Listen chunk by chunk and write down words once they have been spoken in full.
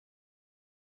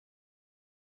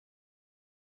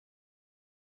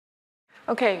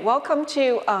Okay, welcome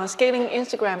to Scaling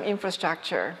Instagram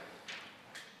Infrastructure.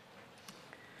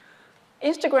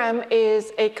 Instagram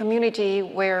is a community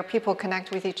where people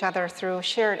connect with each other through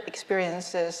shared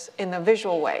experiences in a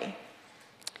visual way.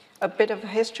 A bit of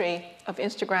history of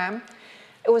Instagram.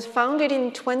 It was founded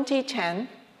in 2010.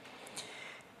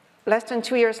 Less than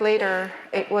 2 years later,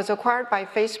 it was acquired by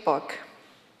Facebook.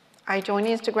 I joined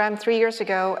Instagram 3 years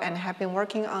ago and have been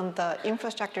working on the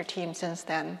infrastructure team since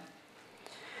then.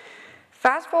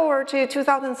 Fast forward to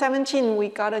 2017, we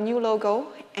got a new logo,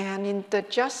 and in the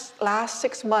just last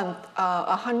 6 months,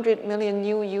 100 million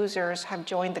new users have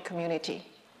joined the community.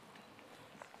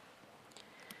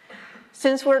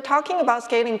 Since we're talking about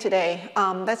scaling today,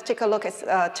 let's take a look at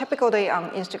a typical day on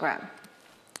Instagram.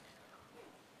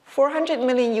 400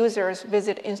 million users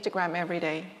visit Instagram every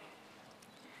day.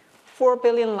 4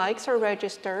 billion likes are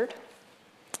registered.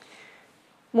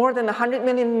 More than 100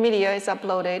 million media is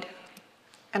uploaded.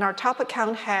 And our top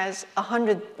account has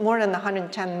more than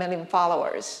 110 million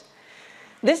followers.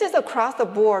 This is across the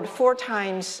board 4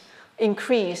 times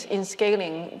increase in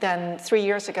scaling than 3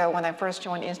 years ago when I first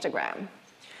joined Instagram.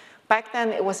 Back then,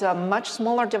 it was a much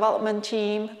smaller development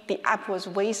team. The app was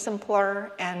way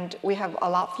simpler, and we have a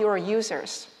lot fewer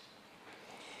users.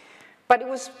 But it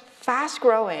was fast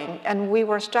growing, and we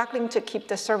were struggling to keep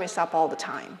the service up all the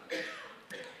time.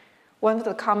 One of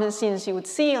the common scenes you would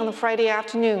see on a Friday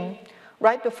afternoon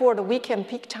right before the weekend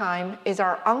peak time is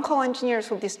our on-call engineers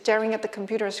who will be staring at the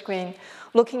computer screen,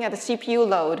 looking at the CPU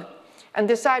load, and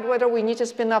decide whether we need to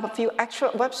spin up a few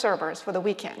extra web servers for the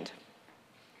weekend.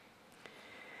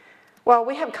 Well,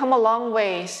 we have come a long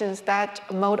way since that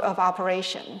mode of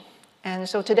operation. And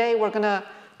so today we're going to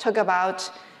talk about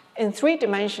in 3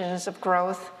 dimensions of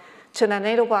growth to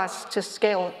enable us to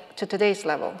scale to today's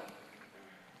level.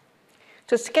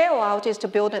 To scale out is to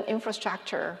build an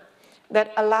infrastructure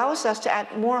that allows us to add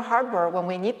more hardware when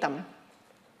we need them.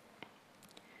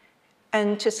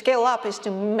 And to scale up is to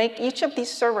make each of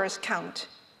these servers count.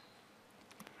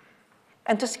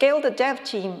 And to scale the dev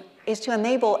team is to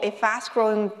enable a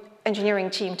fast-growing engineering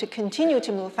team to continue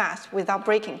to move fast without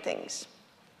breaking things.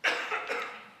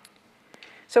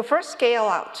 So first, scale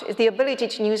out is the ability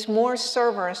to use more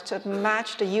servers to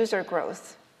match the user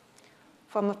growth.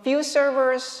 From a few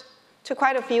servers to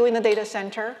quite a few in the data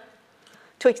center,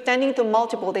 to extending to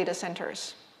multiple data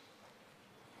centers.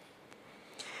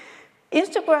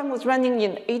 Instagram was running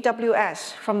in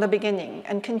AWS from the beginning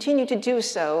and continued to do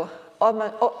so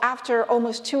after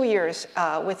almost 2 years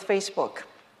with Facebook.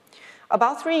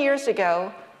 About 3 years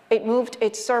ago, it moved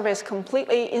its service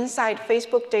completely inside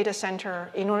Facebook data center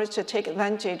in order to take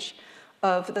advantage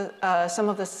of some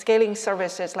of the scaling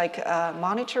services like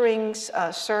monitoring,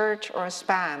 search, or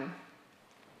spam.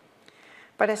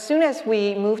 But as soon as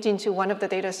we moved into one of the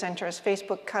data centers,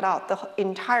 Facebook cut out the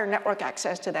entire network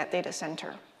access to that data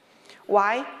center.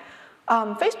 Why?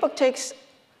 Facebook takes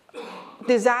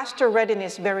disaster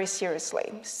readiness very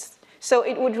seriously. So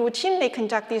it would routinely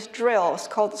conduct these drills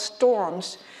called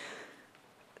storms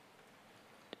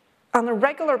on a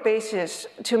regular basis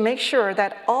to make sure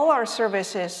that all our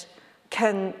services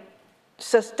can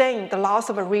sustain the loss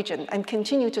of a region and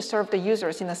continue to serve the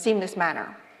users in a seamless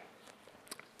manner.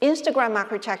 Instagram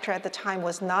architecture at the time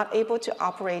was not able to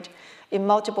operate in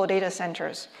multiple data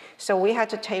centers. So we had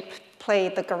to play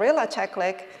the guerrilla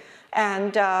tactic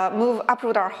and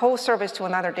uproot our whole service to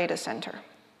another data center.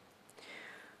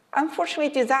 Unfortunately,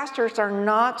 disasters are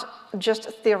not just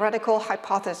theoretical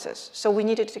hypotheses. So we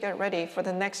needed to get ready for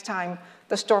the next time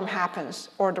the storm happens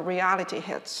or the reality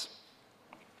hits.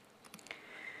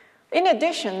 In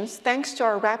addition, thanks to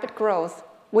our rapid growth,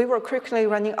 we were quickly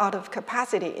running out of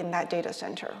capacity in that data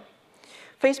center.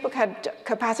 Facebook had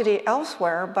capacity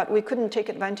elsewhere, but we couldn't take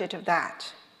advantage of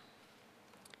that.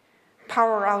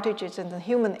 Power outages and the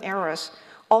human errors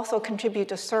also contribute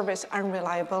to service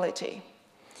unreliability.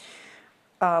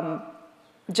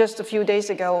 Just a few days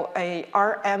ago, a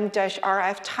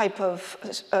RM-RF type of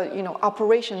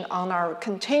operation on our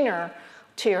container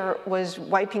tier was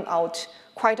wiping out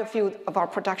quite a few of our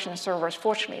production servers.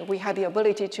 Fortunately, we had the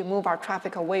ability to move our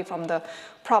traffic away from the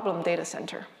problem data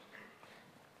center.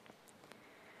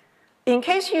 In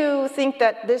case you think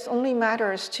that this only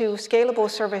matters to scalable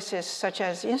services such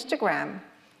as Instagram,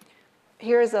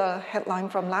 here's a headline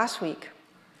from last week,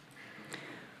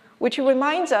 which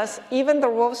reminds us even the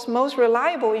world's most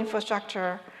reliable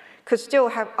infrastructure could still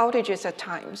have outages at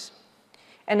times.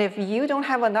 And if you don't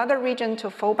have another region to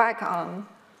fall back on,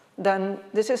 then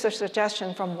this is a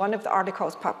suggestion from one of the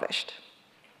articles published.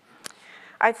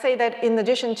 I'd say that in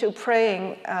addition to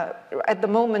praying at the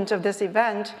moment of this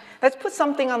event, let's put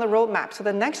something on the roadmap so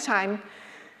the next time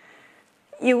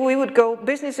we would go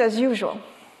business as usual.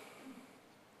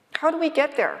 How do we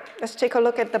get there? Let's take a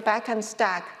look at the backend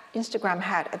stack Instagram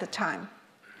had at the time.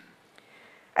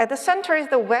 At the center is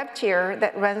the web tier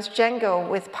that runs Django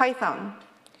with Python.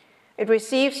 It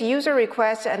receives user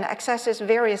requests and accesses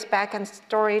various backend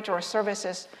storage or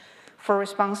services for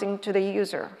responding to the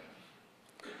user.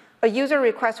 A user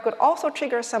request could also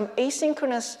trigger some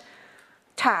asynchronous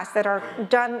tasks that are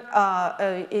done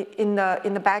in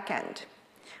the backend.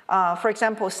 For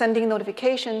example, sending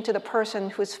notification to the person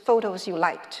whose photos you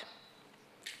liked.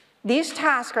 These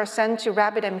tasks are sent to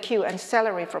RabbitMQ and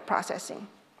Celery for processing.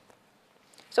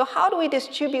 So how do we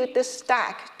distribute this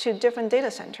stack to different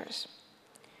data centers?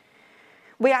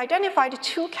 We identified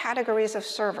two categories of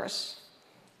servers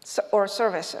or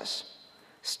services,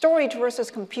 storage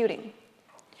versus computing.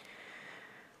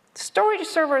 Storage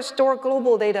servers store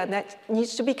global data that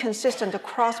needs to be consistent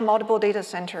across multiple data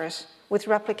centers with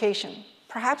replication,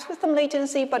 perhaps with some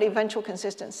latency, but eventual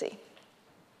consistency.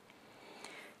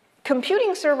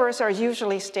 Computing servers are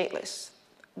usually stateless.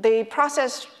 They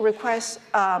process requests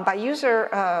by user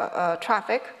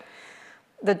traffic.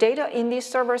 The data in these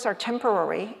servers are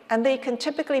temporary, and they can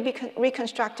typically be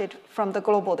reconstructed from the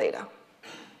global data.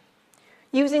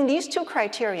 Using these two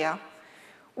criteria,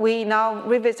 we now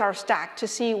revisit our stack to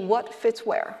see what fits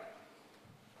where.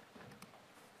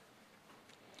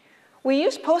 We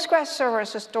use Postgres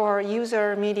servers to store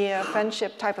user, media,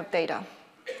 friendship type of data.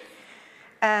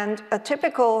 And a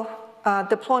typical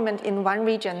deployment in one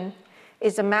region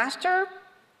is a master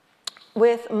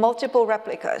with multiple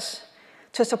replicas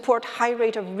to support high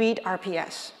rate of read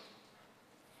RPS.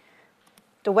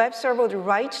 The web server would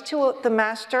write to the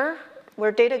master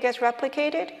where data gets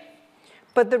replicated,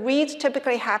 but the reads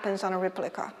typically happens on a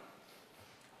replica.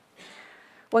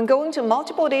 When going to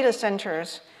multiple data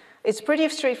centers, it's pretty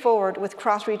straightforward with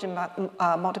cross-region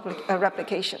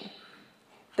replication.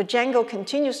 The Django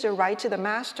continues to write to the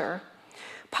master,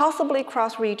 possibly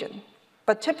cross-region,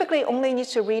 but typically only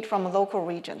needs to read from a local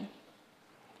region.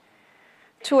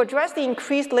 To address the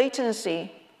increased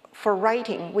latency for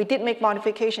writing, we did make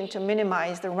modification to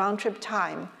minimize the round-trip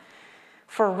time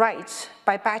for writes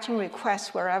by batching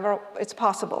requests wherever it's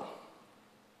possible.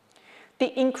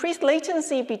 The increased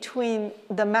latency between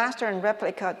the master and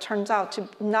replica turns out to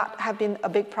not have been a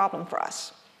big problem for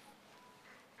us.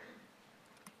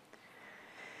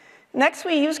 Next,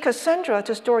 we use Cassandra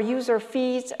to store user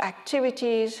feeds,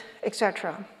 activities,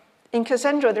 etc. In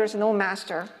Cassandra, there's no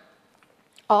master.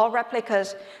 All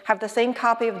replicas have the same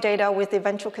copy of data with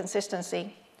eventual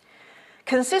consistency.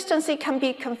 Consistency can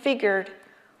be configured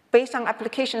based on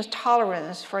application's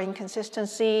tolerance for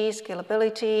inconsistency,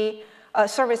 scalability,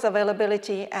 service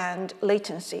availability, and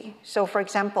latency. So for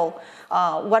example,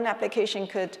 one application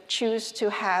could choose to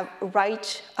have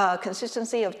write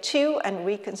consistency of 2 and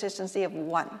read consistency of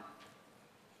 1.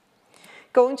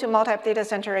 Going to multi-data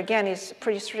center, again, is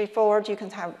pretty straightforward. You can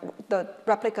have the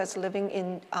replicas living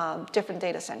in different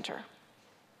data center.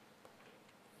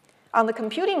 On the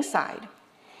computing side,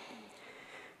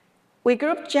 we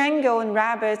grouped Django and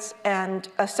Rabbit and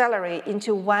Celery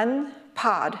into one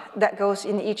pod that goes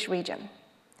in each region.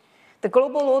 The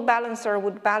global load balancer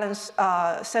would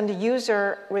send a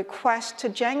user request to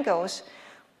Django's,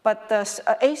 but the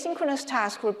asynchronous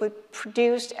task would be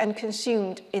produced and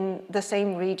consumed in the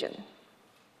same region.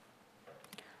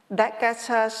 That gets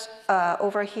us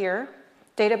over here,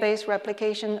 database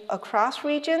replication across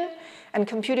region and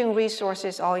computing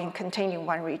resources all contained in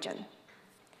one region.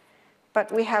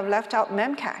 But we have left out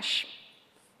Memcache.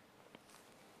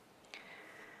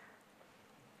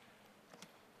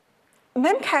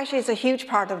 Memcache is a huge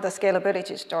part of the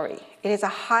scalability story. It is a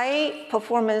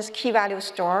high-performance key-value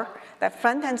store that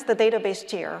front-ends the database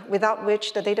tier, without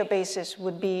which the databases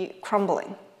would be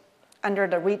crumbling under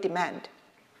the read demand.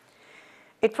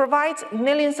 It provides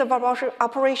millions of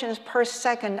operations per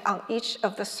second on each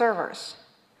of the servers.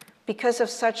 Because of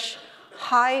such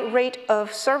high rate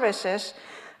of services,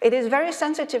 it is very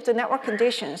sensitive to network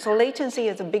conditions, so latency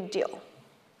is a big deal.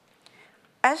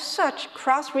 As such,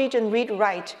 cross-region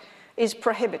read-write is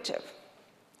prohibitive.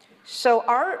 So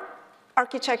our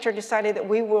architecture decided that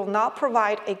we will not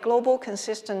provide a global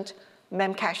consistent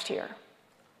Memcache tier.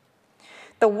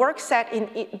 The work set in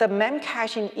the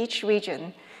Memcache in each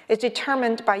region is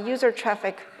determined by user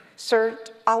traffic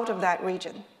served out of that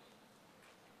region.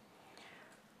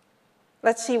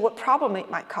 Let's see what problem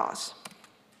it might cause.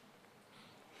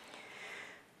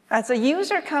 As a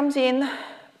user comes in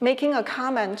making a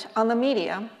comment on the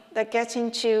media that gets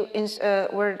into,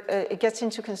 inserted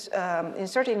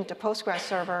into Postgres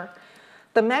server,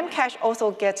 the Memcache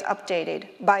also gets updated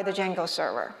by the Django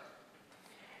server.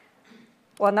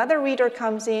 Well, another reader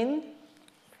comes in,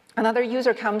 Another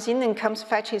user comes in and comes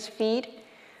fetch his feed.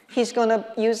 He's going to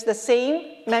use the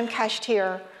same memcache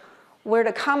tier where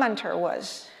the commenter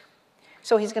was.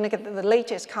 So he's going to get the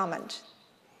latest comment.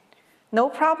 No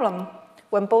problem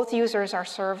when both users are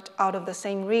served out of the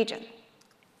same region.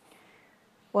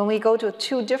 When we go to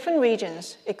 2 different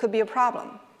regions, it could be a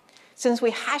problem. Since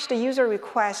we hash the user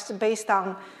request based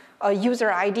on a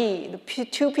user ID, the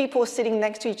 2 people sitting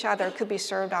next to each other could be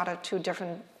served out of 2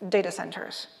 different data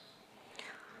centers.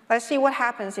 Let's see what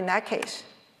happens in that case.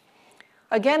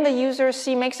 Again, the user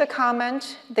C makes a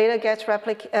comment, data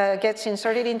gets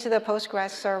inserted into the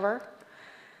Postgres server.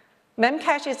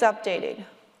 Memcache is updated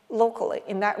locally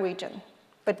in that region,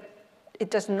 but it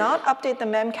does not update the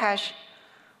memcache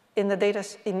in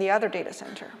the other data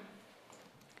center.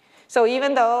 So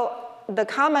even though the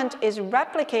comment is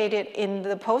replicated in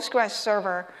the Postgres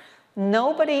server,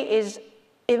 nobody is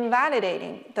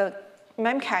invalidating the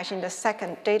memcache in the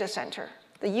second data center.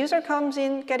 The user comes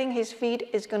in, getting his feed,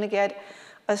 is going to get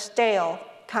a stale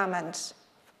comments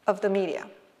of the media.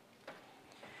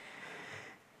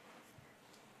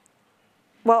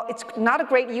 Well, it's not a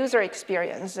great user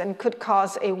experience and could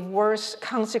cause a worse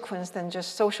consequence than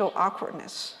just social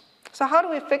awkwardness. So how do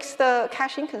we fix the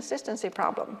cache inconsistency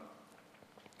problem?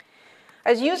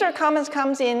 As user comments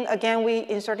comes in, again, we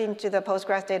insert into the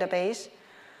Postgres database,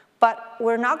 but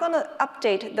we're not going to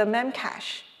update the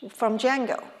memcache from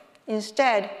Django.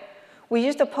 Instead, we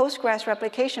use the Postgres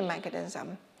replication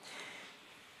mechanism.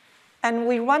 And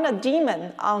we run a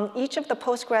daemon on each of the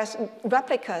Postgres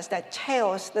replicas that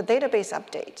tails the database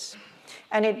updates.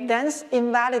 And it then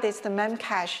invalidates the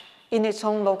memcache in its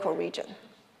own local region.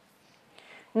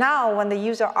 Now, when the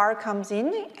user R comes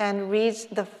in and reads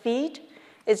the feed,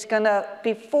 it's going to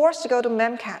be forced to go to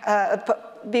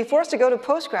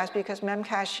Postgres because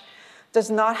memcache does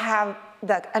not have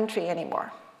that entry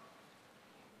anymore.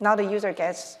 Now the user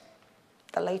gets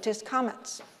the latest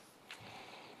comments.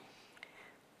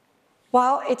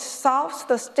 While it solves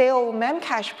the stale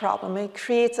memcache problem, it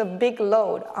creates a big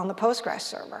load on the Postgres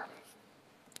server.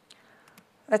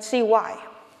 Let's see why.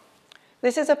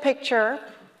 This is a picture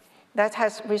that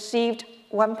has received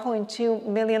 1.2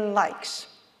 million likes.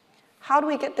 How do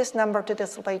we get this number to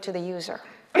display to the user?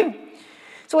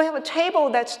 So we have a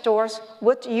table that stores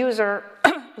what user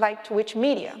liked which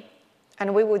media.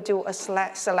 And we would do a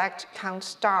select count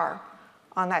star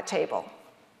on that table.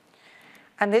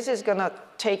 And this is going to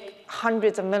take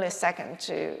hundreds of milliseconds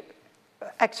to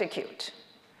execute.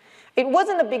 It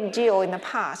wasn't a big deal in the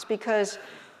past because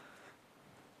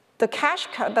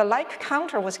the like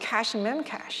counter was cached in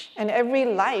memcache, and every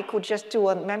like would just do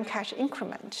a memcache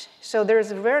increment. So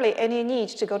there's rarely any need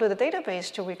to go to the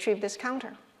database to retrieve this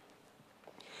counter.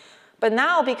 But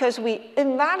now, because we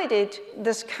invalidate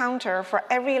this counter for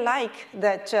every like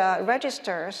that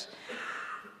registers,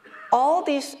 all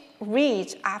these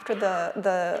reads after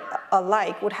a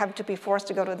like would have to be forced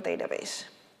to go to the database.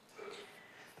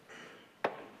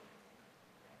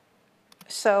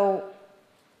 So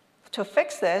to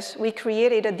fix this, we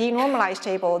created a denormalized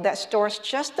table that stores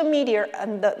just the media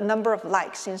and the number of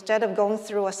likes. Instead of going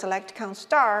through a select count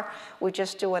star, we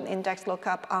just do an index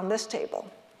lookup on this table.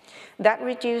 That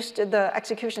reduced the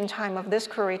execution time of this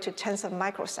query to tens of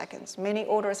microseconds, many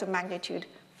orders of magnitude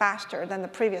faster than the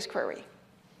previous query.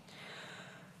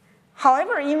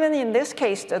 However, even in this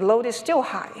case, the load is still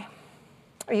high.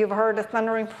 You've heard the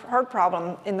thundering herd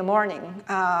problem in the morning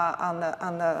on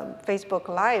the Facebook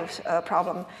Live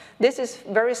problem. This is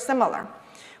very similar.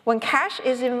 When cache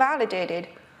is invalidated,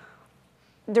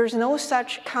 there's no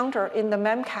such counter in the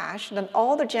memcache, then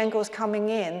all the Django's coming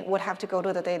in would have to go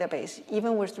to the database.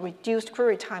 Even with reduced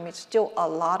query time, it's still a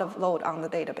lot of load on the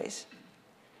database.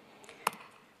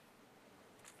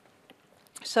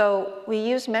 So we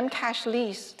use memcache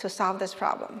lease to solve this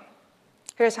problem.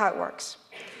 Here's how it works.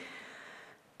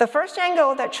 The first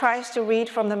Django that tries to read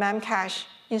from the memcache,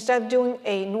 instead of doing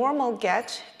a normal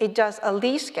get, it does a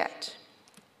lease get.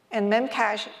 And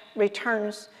memcache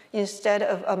returns, instead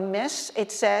of a miss,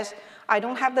 it says, I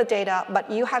don't have the data,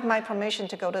 but you have my permission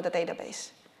to go to the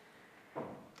database.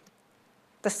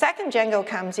 The second Django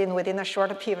comes in within a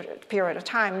shorter period of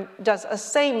time, does a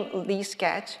same lease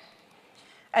get,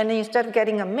 and instead of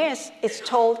getting a miss, it's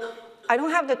told, I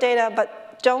don't have the data,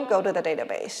 but don't go to the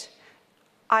database.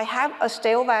 I have a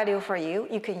stale value for you.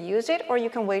 You can use it, or you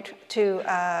can wait to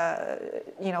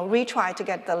retry to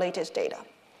get the latest data.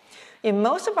 In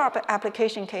most of our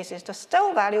application cases, the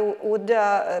stale value would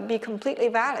be completely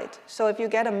valid. So if you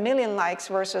get 1 million likes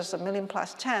versus 1 million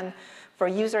plus 10, for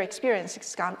user experience,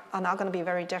 it's not going to be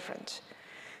very different.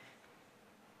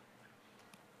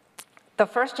 The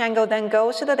first Django then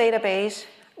goes to the database,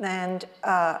 and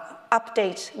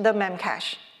update the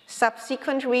memcache.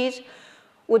 Subsequent reads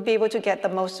would be able to get the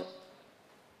most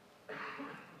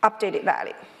updated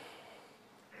value.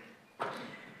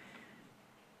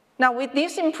 Now, with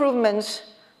these improvements,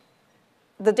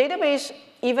 the database,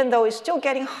 even though it's still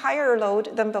getting higher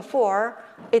load than before,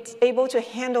 it's able to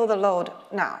handle the load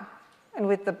now. And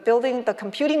with the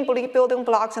computing building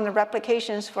blocks and the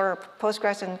replications for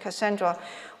Postgres and Cassandra,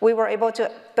 we were able to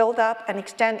build up and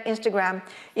extend Instagram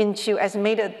into as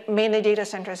many data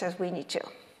centers as we need to.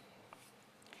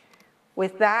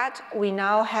 With that, we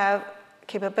now have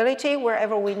capability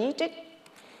wherever we need it,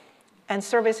 and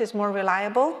service is more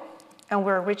reliable, and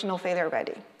we're regional failure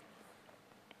ready.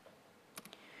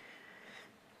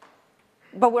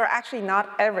 But we're actually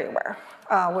not everywhere.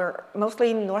 We're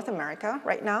mostly in North America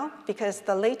right now because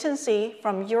the latency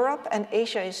from Europe and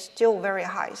Asia is still very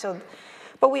high.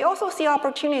 But we also see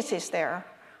opportunities there.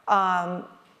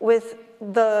 With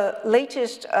the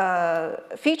latest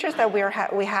features that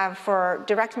we have for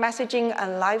direct messaging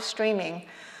and live streaming,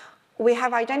 we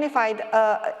have identified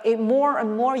more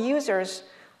and more users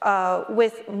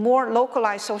with more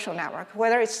localized social network,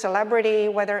 whether it's celebrity,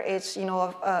 whether it's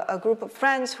a group of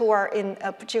friends who are in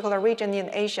a particular region in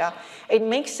Asia. It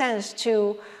makes sense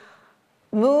to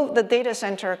move the data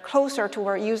center closer to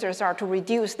where users are to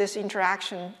reduce this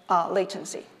interaction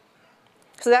latency.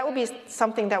 So that would be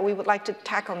something that we would like to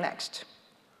tackle next.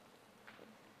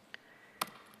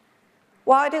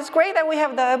 While it is great that we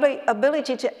have the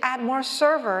ability to add more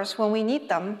servers when we need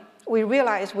them, we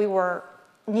realized we were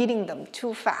needing them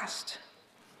too fast.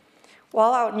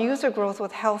 While our user growth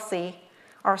was healthy,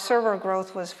 our server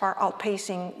growth was far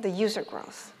outpacing the user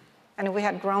growth. And if we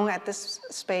had grown at this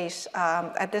pace,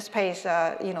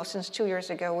 since 2 years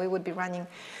ago, we would be running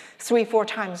 3-4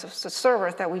 times the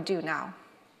servers that we do now.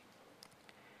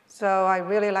 So I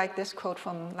really like this quote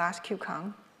from last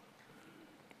QCon.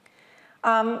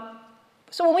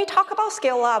 So when we talk about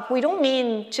scale up, we don't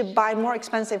mean to buy more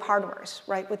expensive hardwares,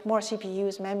 right, with more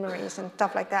CPUs, memories, and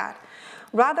stuff like that.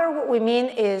 Rather, what we mean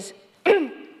is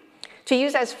to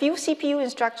use as few CPU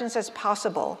instructions as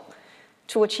possible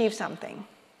to achieve something,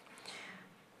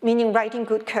 meaning writing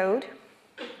good code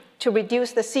to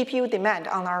reduce the CPU demand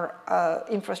on our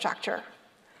infrastructure,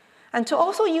 and to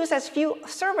also use as few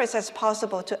servers as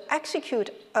possible to execute,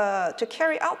 to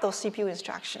carry out those CPU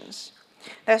instructions.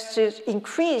 That's to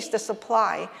increase the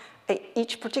supply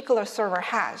each particular server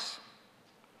has.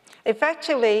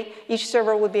 Effectively, each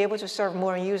server would be able to serve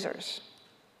more users.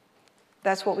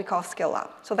 That's what we call scale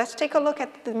up. So let's take a look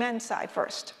at the demand side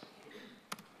first.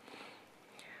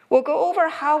 We'll go over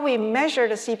how we measure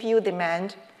the CPU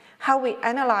demand, how we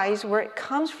analyze where it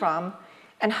comes from,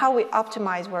 and how we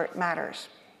optimize where it matters.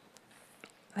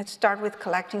 Let's start with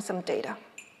collecting some data.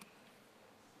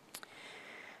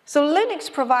 So Linux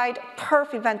provides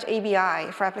perf event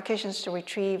ABI for applications to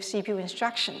retrieve CPU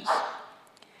instructions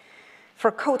for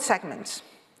code segments.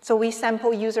 So we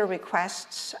sample user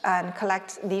requests and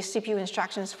collect these CPU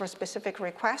instructions for specific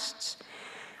requests,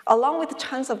 along with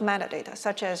tons of metadata,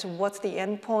 such as what's the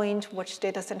endpoint, which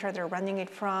data center they're running it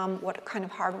from, what kind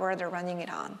of hardware they're running it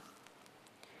on,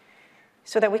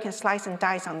 so that we can slice and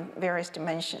dice on various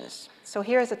dimensions. So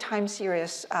here's a time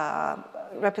series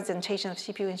representation of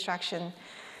CPU instruction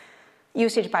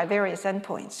usage by various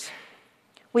endpoints.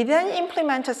 We then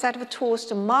implement a set of tools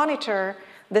to monitor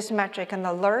this metric and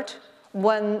alert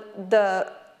when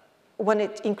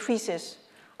it increases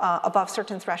above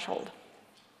certain threshold.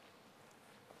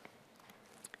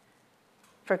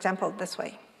 For example, this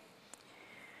way.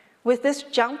 With this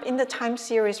jump in the time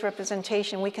series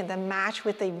representation, we can then match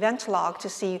with the event log to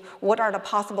see what are the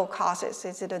possible causes.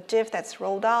 Is it a diff that's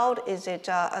rolled out? Is it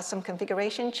some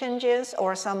configuration changes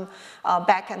or some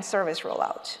backend service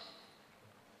rollout?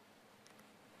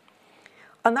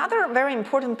 Another very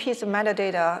important piece of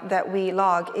metadata that we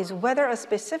log is whether a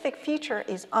specific feature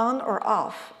is on or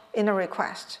off in a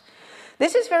request.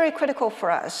 This is very critical for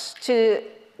us to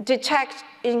detect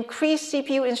increased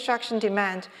CPU instruction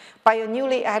demand by a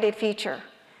newly added feature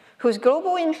whose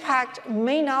global impact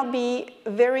may not be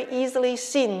very easily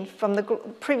seen from the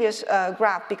previous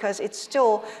graph because it's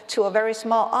still to a very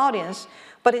small audience,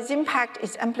 but its impact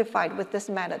is amplified with this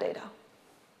metadata.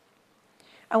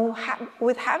 And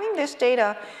with having this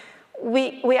data,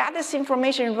 we add this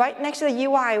information right next to the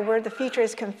UI where the feature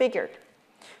is configured.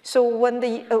 So when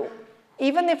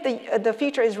even if the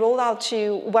feature is rolled out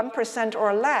to 1%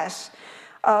 or less,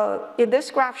 in this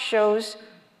graph shows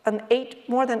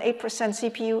more than 8%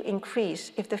 CPU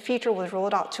increase if the feature was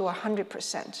rolled out to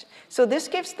 100%. So this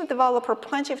gives the developer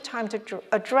plenty of time to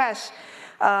address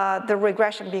the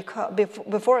regression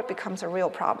before it becomes a real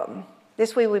problem.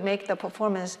 This way we make the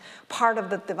performance part of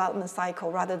the development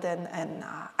cycle rather than an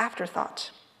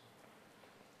afterthought.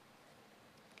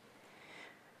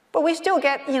 But we still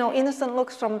get innocent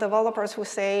looks from developers who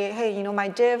say, hey, my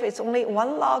div is only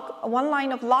one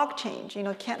line of log change.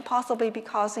 Can't possibly be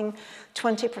causing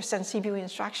 20% CPU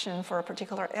instruction for a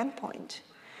particular endpoint.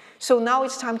 So now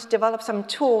it's time to develop some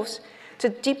tools to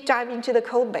deep dive into the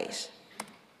code base.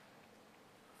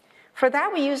 For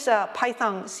that, we use a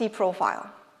Python cProfile.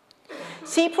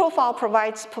 cProfile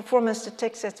provides performance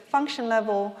statistics at function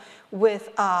level with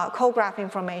code graph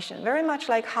information, very much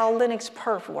like how Linux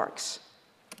perf works.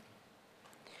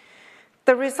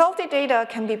 The resulting data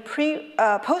can be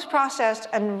post-processed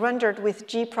and rendered with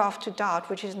gprof2dot,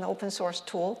 which is an open source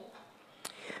tool.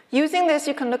 Using this,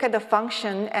 you can look at the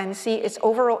function and see its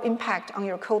overall impact on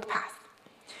your code path,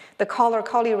 the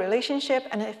caller-callee relationship,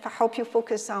 and it helps you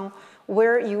focus on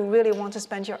where you really want to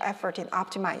spend your effort in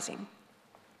optimizing.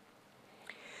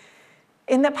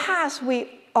 In the past,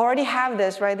 we already have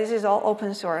this, right? This is all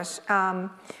open source.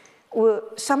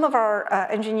 Some of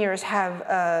our engineers have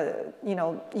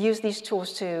used these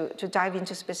tools to dive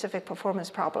into specific performance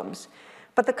problems.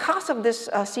 But the cost of this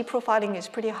cProfiling is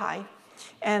pretty high.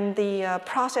 And the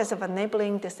process of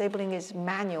enabling, disabling is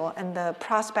manual. And the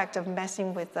prospect of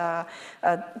messing with a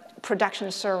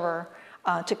production server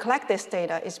to collect this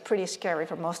data is pretty scary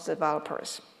for most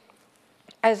developers.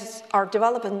 As our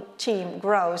development team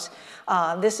grows,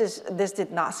 this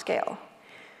did not scale.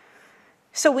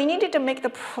 So we needed to make the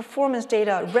performance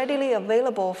data readily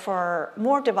available for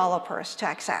more developers to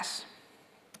access.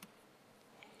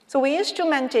 So we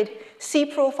instrumented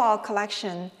cProfile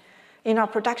collection in our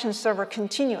production server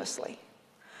continuously.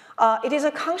 It is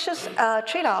a conscious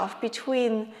trade-off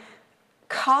between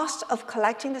cost of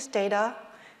collecting this data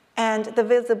and the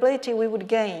visibility we would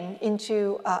gain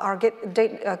into our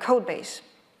code base.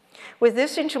 With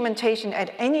this instrumentation,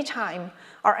 at any time,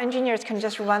 our engineers can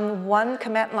just run one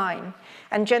command line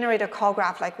and generate a call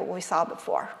graph like what we saw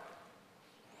before.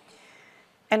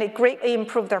 And it greatly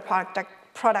improved their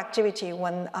productivity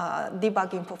when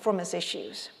debugging performance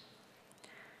issues.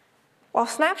 While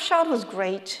Snapshot was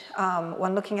great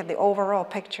when looking at the overall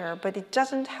picture, but it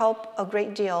doesn't help a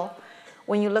great deal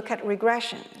when you look at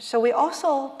regression. So we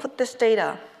also put this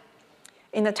data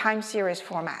in a time series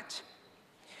format.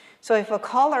 So if a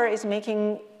caller is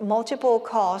making multiple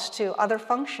calls to other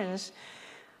functions,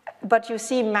 but you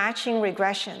see matching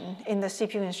regression in the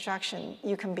CPU instruction,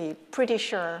 you can be pretty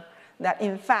sure that,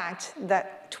 in fact,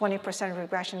 that 20%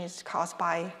 regression is caused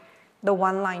by the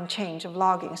one-line change of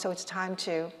logging. So it's time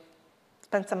to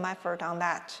spend some effort on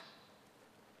that.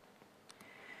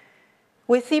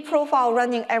 With cProfile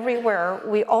running everywhere,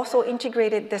 we also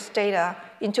integrated this data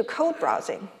into code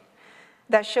browsing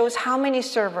that shows how many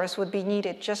servers would be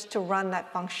needed just to run that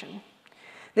function.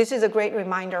 This is a great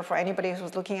reminder for anybody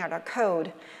who's looking at our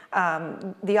code,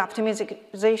 the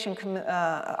optimization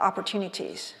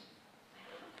opportunities.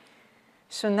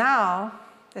 So now,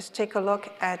 let's take a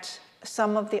look at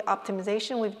some of the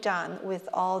optimization we've done with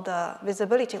all the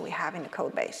visibility we have in the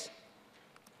code base.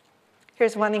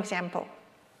 Here's one example.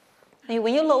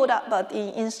 When you load up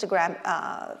the Instagram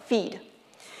feed,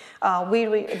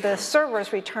 the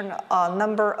servers return a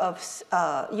number of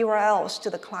URLs to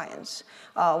the clients.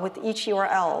 With each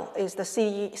URL is the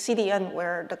CDN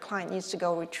where the client needs to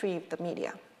go retrieve the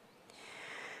media.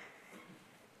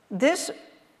 This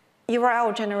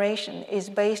URL generation is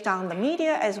based on the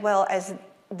media as well as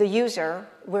the user,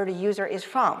 where the user is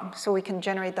from, so we can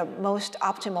generate the most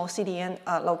optimal CDN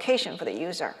location for the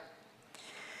user.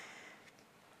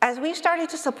 As we started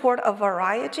to support a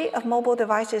variety of mobile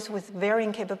devices with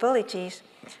varying capabilities,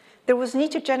 there was need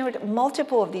to generate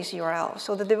multiple of these URLs,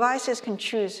 so the devices can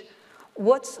choose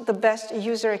what's the best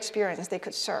user experience they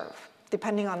could serve,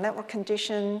 depending on network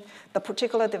condition, the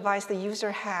particular device the user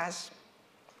has.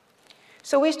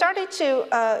 So we started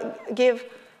to give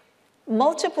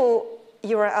multiple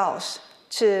URLs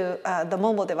to the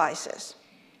mobile devices.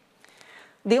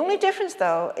 The only difference,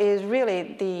 though, is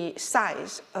really the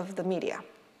size of the media.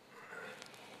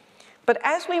 But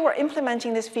as we were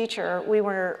implementing this feature, we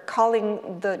were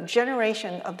calling the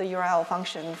generation of the URL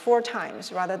function 4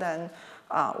 times rather than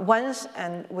once,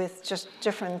 and with just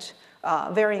different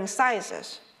varying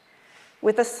sizes.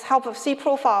 With the help of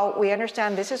cProfile, we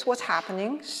understand this is what's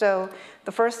happening, so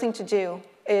the first thing to do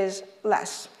is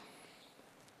less.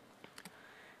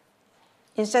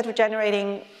 Instead of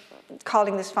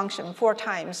calling this function 4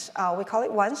 times, we call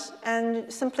it once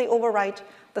and simply overwrite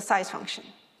the size function.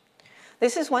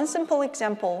 This is one simple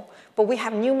example, but we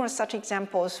have numerous such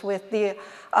examples with the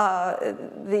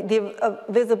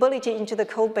visibility into the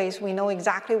code base. We know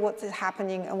exactly what's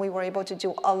happening, and we were able to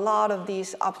do a lot of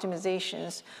these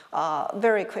optimizations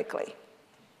very quickly.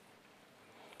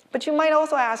 But you might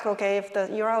also ask, okay, if the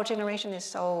URL generation is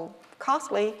so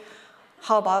costly,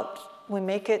 how about we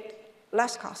make it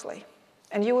less costly?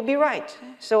 And you would be right.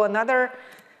 So another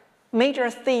major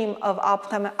theme of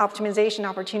optimization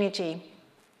opportunity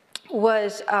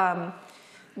was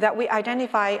that we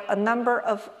identify a number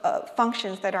of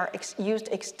functions that are used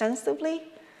extensively,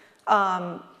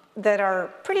 that are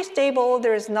pretty stable.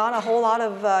 There's not a whole lot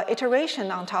of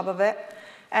iteration on top of it.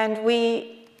 And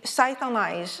we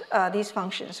Pythonize these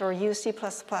functions or use C++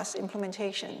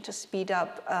 implementation to speed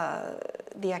up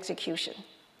the execution.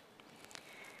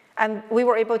 And we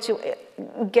were able to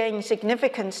gain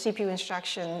significant CPU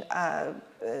instruction,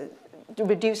 to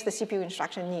reduce the CPU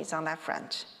instruction needs on that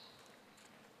front.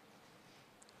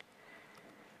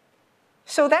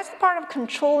 So that's part of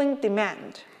controlling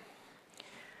demand.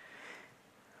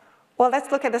 Well,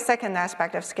 let's look at the second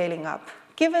aspect of scaling up.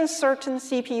 Given certain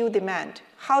CPU demand,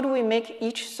 how do we make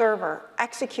each server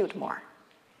execute more?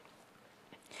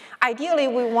 Ideally,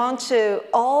 we want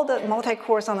all the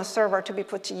multi-cores on the server to be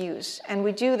put to use, and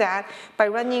we do that by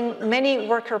running many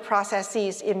worker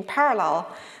processes in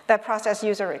parallel that process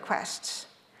user requests.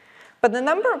 But the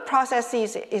number of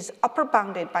processes is upper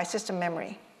bounded by system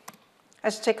memory.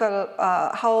 Let's take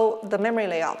a how the memory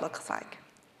layout looks like.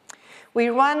 We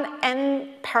run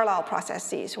n parallel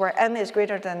processes, where n is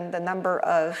greater than the number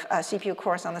of CPU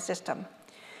cores on the system.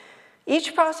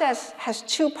 Each process has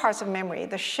two parts of memory,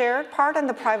 the shared part and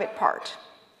the private part.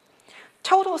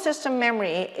 Total system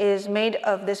memory is made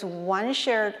of this one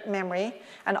shared memory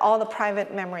and all the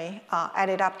private memory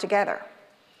added up together.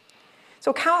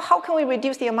 So how can we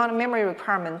reduce the amount of memory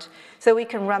requirement so we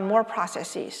can run more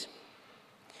processes?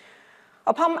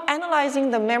 Upon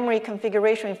analyzing the memory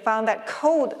configuration, we found that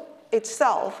code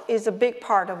itself is a big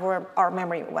part of where our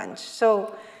memory went.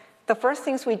 So the first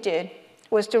things we did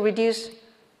was to reduce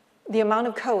the amount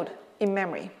of code in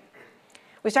memory.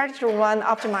 We started to run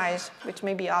optimize, which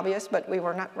may be obvious, but we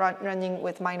were not running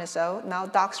with -0. Now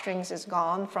docstrings is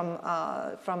gone from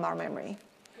our memory.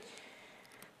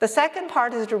 The second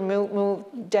part is to remove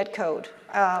dead code.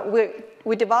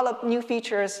 We develop new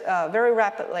features very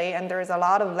rapidly, and there's a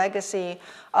lot of legacy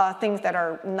things that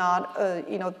are not,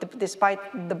 despite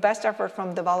the best effort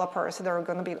from developers, there are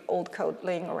going to be old code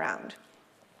laying around.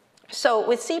 So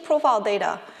with C profile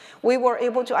data, we were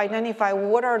able to identify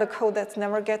what are the code that's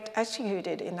never get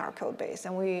executed in our code base,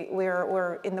 and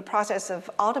we're in the process of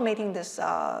automating this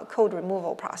code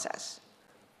removal process.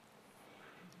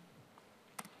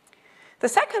 The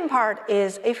second part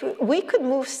is if we could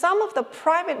move some of the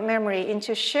private memory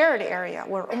into shared area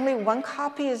where only one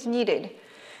copy is needed,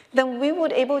 then we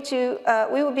would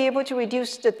be able to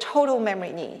reduce the total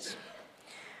memory needs.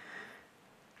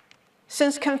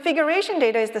 Since configuration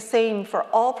data is the same for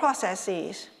all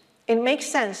processes, it makes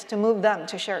sense to move them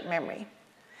to shared memory.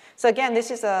 So again, this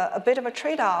is a bit of a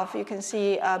trade-off you can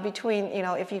see between,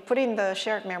 if you put in the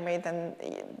shared memory, then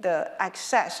the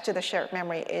access to the shared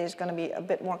memory is going to be a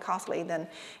bit more costly than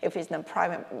if it's in the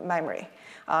private memory.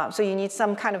 So you need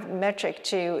some kind of metric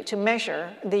to measure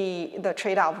the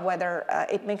trade-off, whether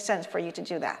it makes sense for you to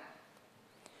do that.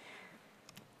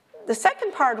 The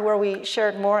second part where we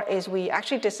shared more is we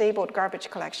actually disabled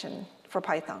garbage collection for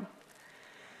Python.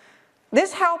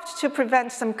 This helped to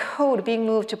prevent some code being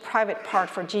moved to private part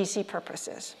for GC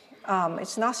purposes.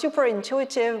 It's not super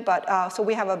intuitive, but so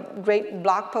we have a great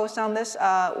blog post on this,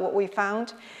 what we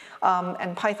found.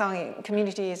 And Python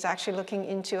community is actually looking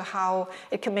into how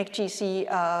it can make GC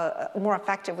more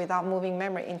effective without moving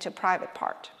memory into private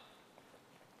part.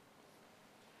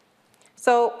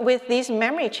 So with these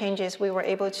memory changes, we were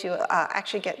able to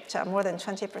actually get more than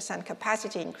 20%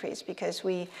 capacity increase because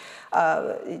we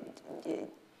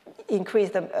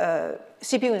increased the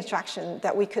CPU instruction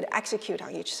that we could execute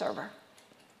on each server.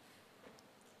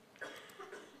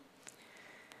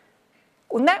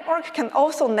 Network can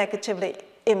also negatively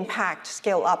impact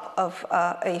scale up of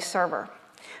a server.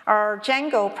 Our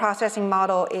Django processing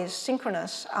model is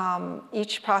synchronous.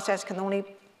 Each process can only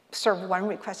serve one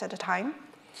request at a time.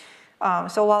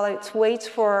 So while it waits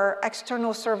for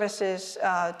external services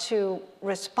to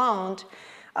respond,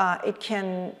 it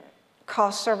can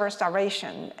cause server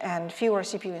starvation and fewer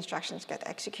CPU instructions get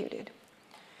executed.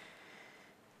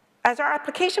 As our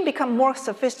application becomes more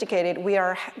sophisticated, we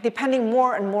are depending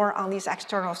more and more on these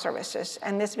external services,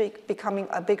 and this is becoming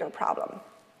a bigger problem.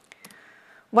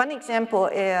 One example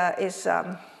is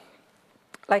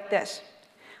like this.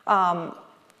 On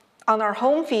our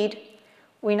home feed,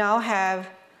 We now have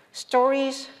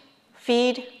stories,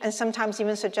 feed, and sometimes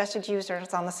even suggested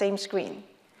users on the same screen.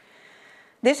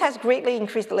 This has greatly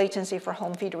increased the latency for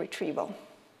home feed retrieval.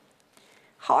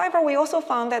 However, we also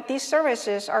found that these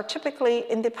services are typically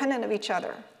independent of each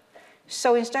other.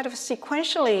 So instead of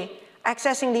sequentially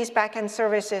accessing these backend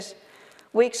services,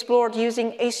 we explored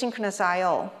using asynchronous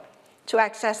I/O to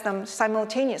access them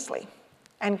simultaneously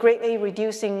and greatly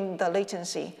reducing the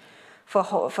latency for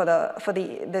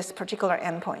this particular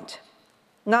endpoint.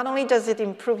 Not only does it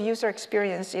improve user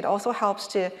experience, it also helps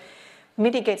to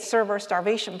mitigate server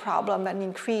starvation problem and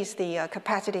increase the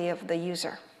capacity of the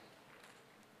user.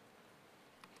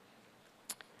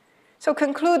 So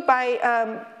conclude by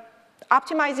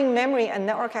optimizing memory and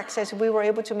network access, we were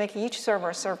able to make each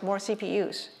server serve more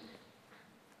CPUs.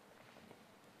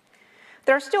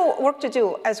 There's still work to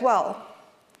do as well.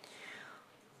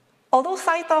 Although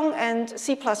Python and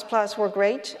C++ were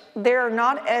great, they're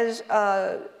not as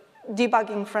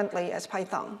debugging friendly as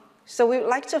Python. So we would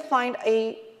like to find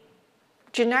a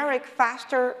generic,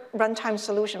 faster runtime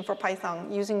solution for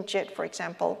Python using JIT, for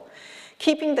example,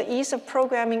 keeping the ease of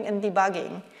programming and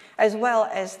debugging, as well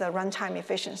as the runtime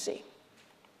efficiency.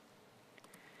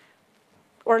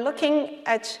 We're looking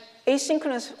at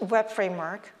asynchronous web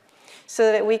framework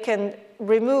so that we can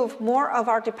remove more of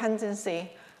our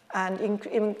dependency and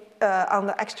on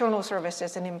the external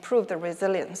services and improve the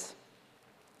resilience.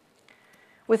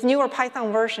 With newer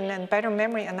Python version and better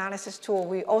memory analysis tool,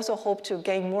 we also hope to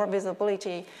gain more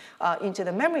visibility into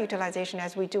the memory utilization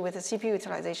as we do with the CPU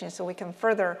utilization, so we can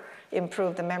further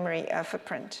improve the memory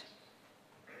footprint.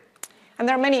 And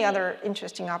there are many other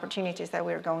interesting opportunities that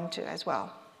we're going to as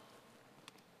well.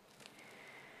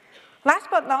 Last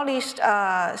but not least,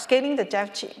 scaling the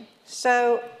dev team.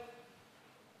 So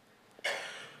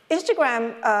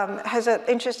Instagram has an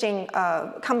interesting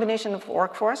combination of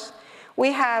workforce.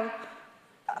 We have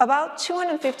about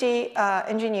 250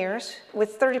 engineers,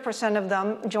 with 30% of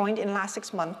them joined in the last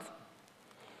 6 months.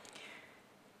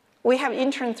 We have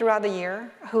interns throughout the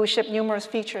year who ship numerous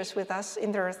features with us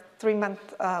in their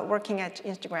 3-month working at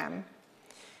Instagram.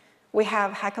 We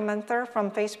have Hackamenther from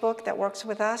Facebook that works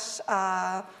with us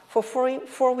for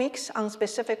 4 weeks on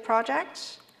specific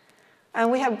projects. And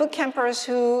we have boot campers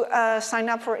who sign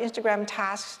up for Instagram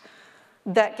tasks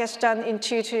that gets done in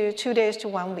 2 days to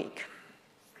 1 week.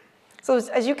 So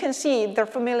as you can see, their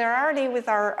familiarity with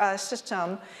our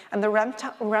system and the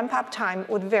ramp-up time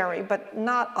would vary, but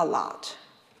not a lot.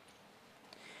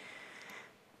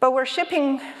 But we're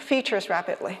shipping features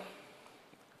rapidly.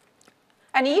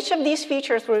 And each of these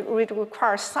features would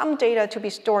require some data to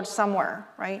be stored somewhere,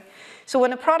 right? So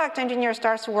when a product engineer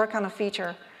starts to work on a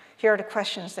feature, here are the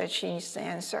questions that she needs to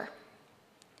answer.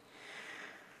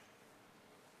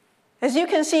 As you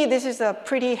can see, this is a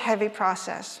pretty heavy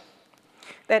process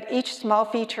that each small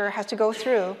feature has to go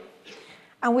through.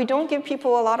 And we don't give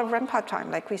people a lot of ramp-up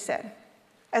time, like we said.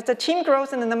 As the team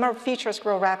grows and the number of features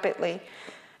grow rapidly,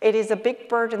 it is a big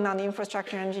burden on the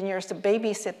infrastructure engineers to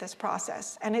babysit this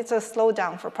process. And it's a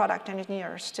slowdown for product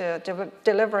engineers to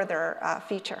deliver their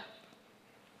feature.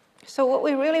 So what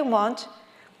we really want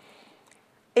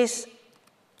is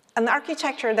an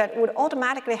architecture that would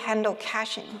automatically handle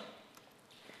caching,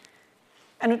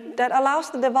 and that allows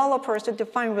the developers to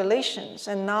define relations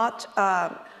and not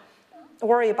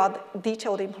worry about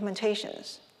detailed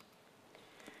implementations.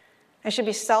 It should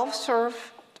be self-served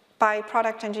by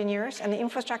product engineers, and the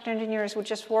infrastructure engineers would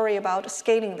just worry about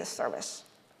scaling this service.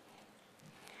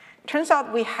 Turns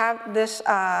out we have this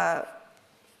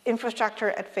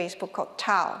infrastructure at Facebook called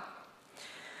Tau.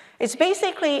 It's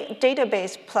basically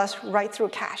database plus write-through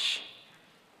cache.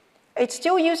 It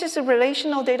still uses a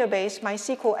relational database,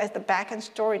 MySQL, as the backend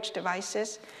storage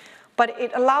devices, but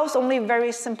it allows only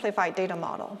very simplified data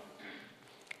model.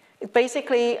 It's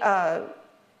basically the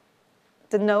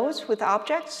nodes with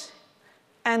objects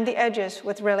and the edges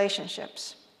with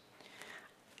relationships.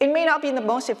 It may not be the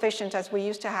most efficient as we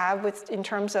used to have in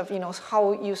terms of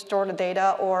how you store the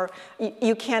data, or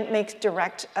you can't make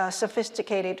direct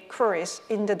sophisticated queries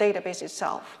in the database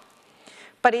itself.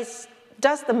 But it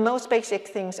does the most basic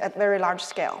things at very large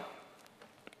scale.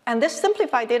 And this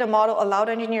simplified data model allowed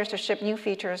engineers to ship new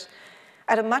features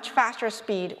at a much faster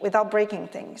speed without breaking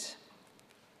things.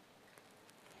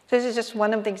 This is just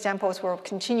one of the examples where we'll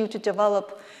continue to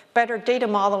develop better data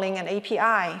modeling and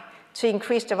API to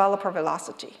increase developer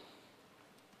velocity.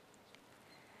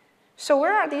 So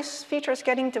where are these features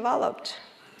getting developed?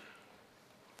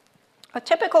 A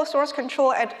typical source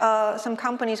control at some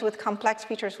companies with complex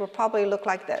features will probably look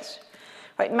like this.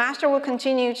 Right? Master will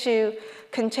continue to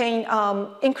contain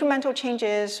incremental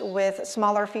changes with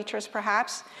smaller features,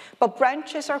 perhaps, but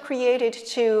branches are created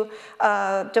to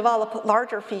develop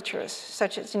larger features,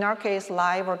 such as, in our case,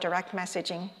 live or direct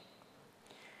messaging.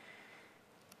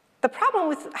 The problem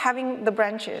with having the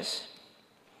branches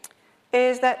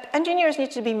is that engineers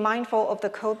need to be mindful of the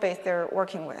code base they're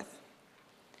working with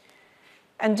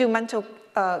and do mental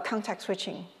context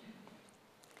switching.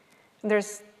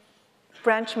 There's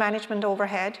branch management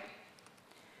overhead.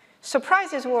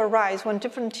 Surprises will arise when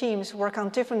different teams work on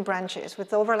different branches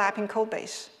with overlapping code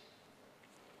base.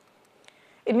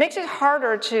 It makes it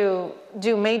harder to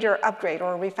do major upgrade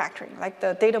or refactoring, like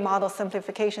the data model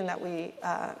simplification that we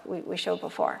showed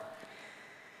before.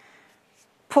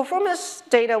 Performance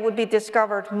data would be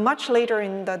discovered much later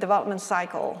in the development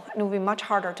cycle and will be much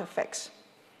harder to fix.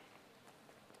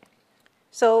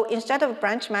 So instead of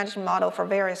branch management model for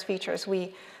various features,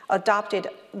 we adopted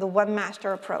the one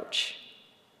master approach.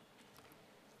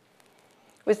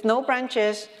 With no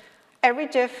branches, every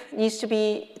diff needs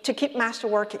to keep master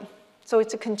working. So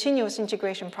it's a continuous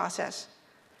integration process.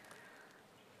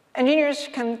 Engineers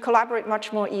can collaborate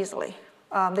much more easily.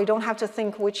 They don't have to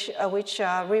think which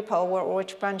repo or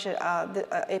which branch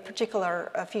a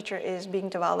particular feature is being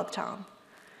developed on.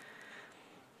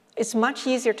 It's much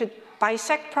easier to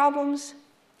bisect problems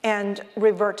and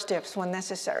revert diffs when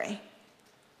necessary.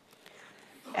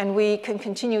 And we can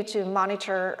continue to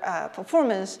monitor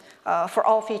performance for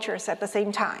all features at the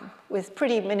same time with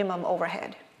pretty minimum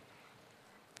overhead.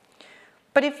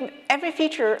 But if every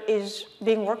feature is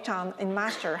being worked on in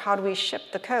master, how do we ship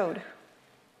the code?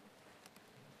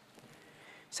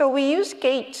 So we use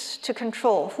gates to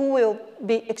control who will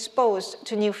be exposed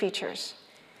to new features.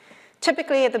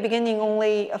 Typically, at the beginning,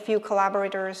 only a few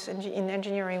collaborators in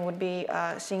engineering would be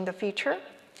seeing the feature.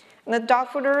 And the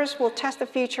dogfooters will test the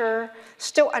feature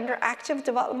still under active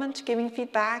development, giving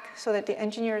feedback so that the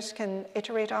engineers can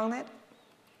iterate on it.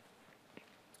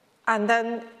 And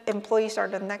then employees are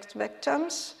the next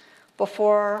victims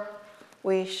before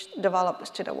we develop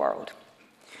to the world.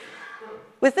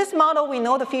 With this model, we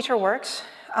know the feature works,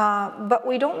 but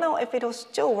we don't know if it'll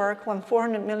still work when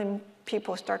 400 million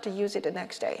people start to use it the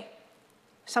next day.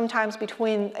 Sometimes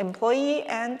between employee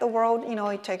and the world,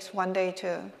 it takes 1 day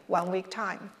to 1 week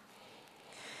time.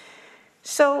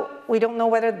 So we don't know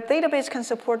whether the database can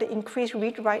support the increased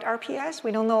read-write RPS.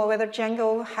 We don't know whether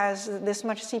Django has this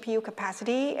much CPU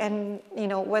capacity, and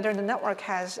whether the network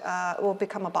will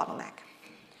become a bottleneck.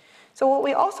 So what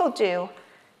we also do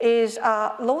is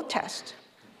load test.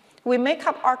 We make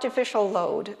up artificial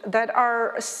load that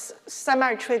are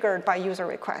semi-triggered by user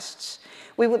requests.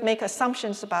 We would make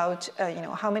assumptions about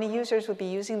how many users would be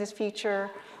using this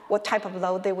feature, what type of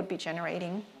load they would be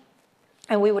generating.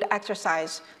 And we would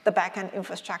exercise the backend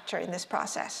infrastructure in this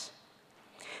process.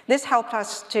 This helped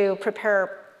us to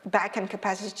prepare backend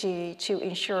capacity to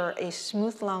ensure a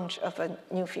smooth launch of a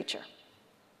new feature.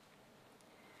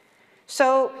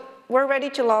 So we're ready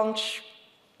to launch.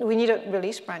 We need a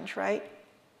release branch, right?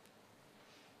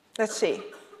 Let's see.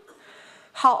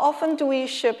 How often do we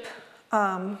ship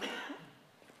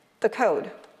the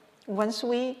code? Once a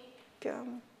week?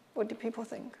 What do people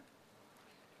think?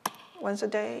 Once a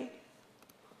day?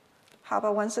 How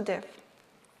about once a diff?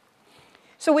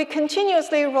 So we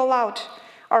continuously roll out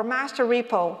our master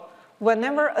repo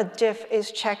whenever a diff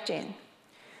is checked in.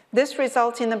 This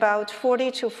results in about 40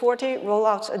 to 40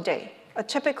 rollouts a day. A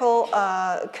typical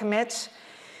commit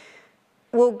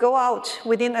will go out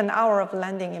within an hour of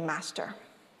landing in master.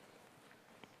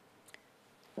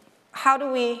 How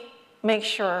do we make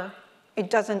sure it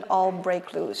doesn't all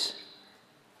break loose,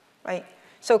 right?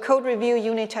 So code review,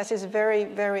 unit test is very,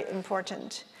 very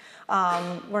important.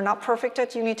 We're not perfect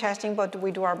at unit testing, but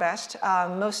we do our best.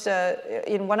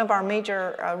 In one of our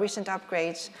major recent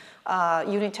upgrades,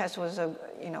 unit test was a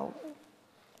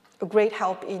great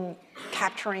help in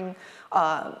capturing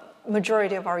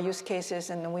majority of our use cases,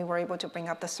 and we were able to bring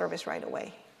up the service right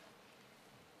away.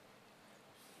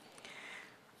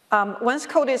 Once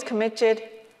code is committed,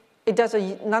 it does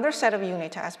another set of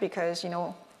unit tests because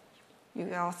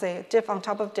I'll say diff on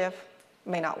top of diff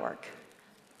may not work.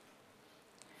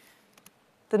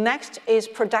 The next is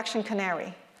production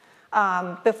canary.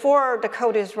 Before the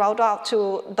code is rolled out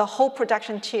to the whole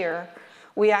production tier,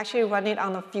 we actually run it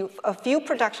on a few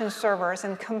production servers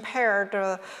and compare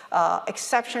the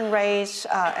exception rates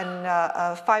and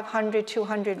 500,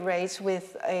 200 rates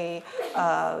with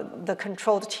the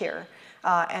controlled tier.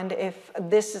 And if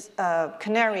this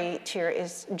canary tier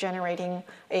is generating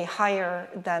a higher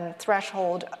than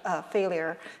threshold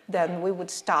failure, then we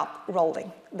would stop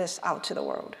rolling this out to the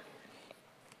world.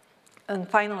 And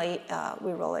finally,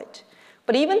 we roll it.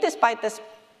 But even despite this,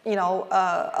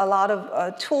 a lot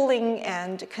of tooling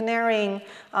and canarying,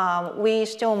 we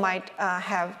still might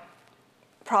have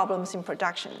problems in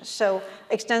production. So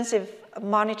extensive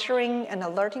monitoring and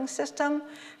alerting system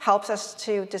helps us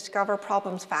to discover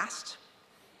problems fast.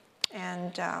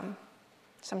 And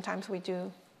sometimes we do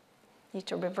need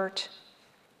to revert.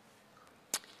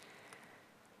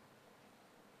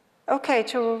 Okay,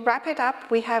 to wrap it up,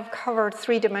 we have covered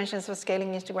 3 dimensions of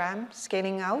scaling Instagram: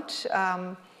 scaling out,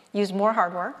 use more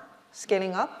hardware;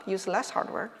 scaling up, use less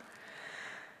hardware;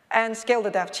 and scale the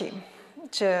dev team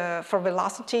for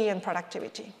velocity and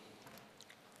productivity.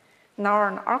 Now,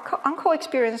 our Uncle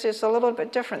experience is a little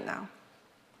bit different now.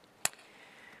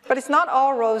 But it's not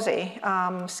all rosy.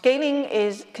 Scaling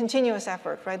is continuous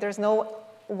effort, right? There's no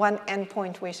one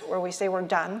endpoint where we say we're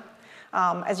done.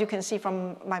 As you can see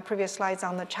from my previous slides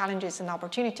on the challenges and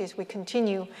opportunities, we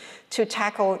continue to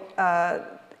tackle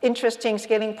interesting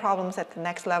scaling problems at the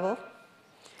next level.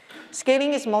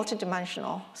 Scaling is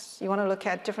multidimensional. You want to look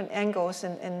at different angles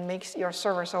and make your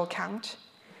servers all count.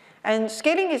 And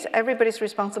scaling is everybody's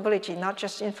responsibility, not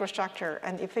just infrastructure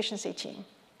and efficiency team.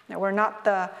 Now, we're not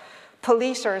the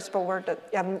policers, but we're the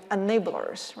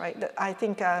enablers, right? I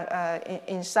think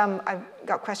in some, I've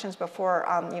got questions before,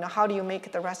 how do you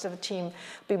make the rest of the team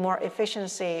be more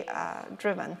efficiency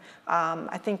driven?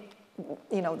 I think,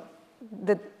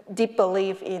 the deep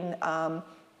belief in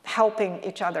helping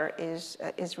each other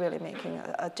is really making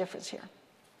a difference here.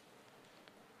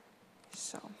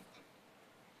 So,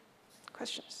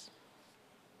 questions?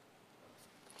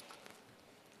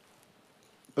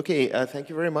 Okay, thank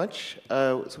you very much.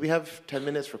 So we have 10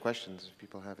 minutes for questions, if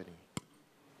people have any.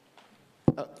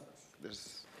 Oh,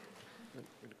 there's, I'm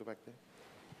going to go back there.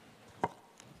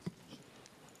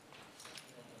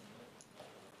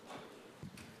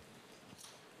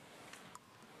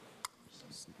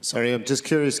 Sorry, I'm just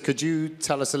curious, could you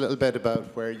tell us a little bit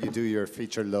about where you do your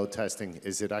feature load testing?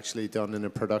 Is it actually done in a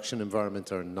production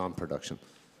environment or non-production?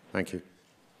 Thank you.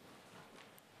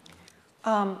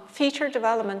 Feature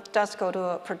development does go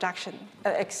to production,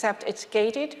 except it's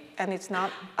gated and it's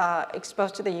not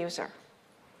exposed to the user.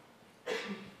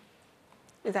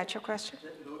 Is that your question?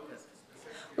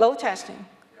 Load testing.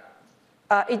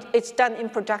 Load testing. It's done in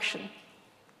production.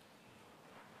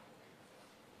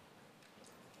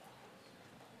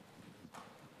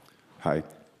 Hi,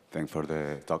 thanks for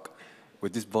the talk.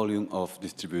 With this volume of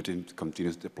distributed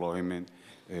continuous deployment,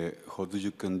 how do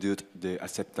you conduct the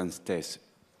acceptance test?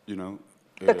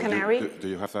 The canary? Do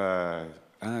you have a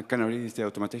canary? Is the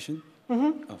automation?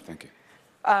 Mm-hmm. Oh, thank you.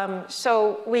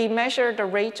 So we measure the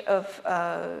rate of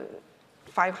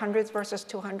 500 versus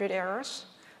 200 errors.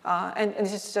 And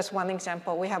this is just one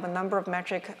example. We have a number of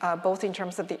metrics, both in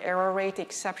terms of the error rate, the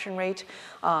exception rate,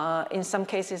 in some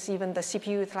cases even the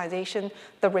CPU utilization,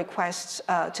 the requests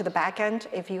to the backend.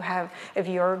 If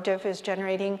your diff is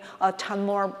generating a ton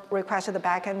more requests to the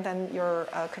backend than your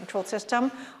control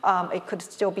system, it could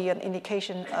still be an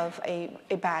indication of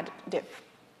a bad diff.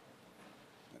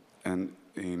 And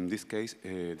in this case,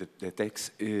 the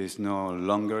text is no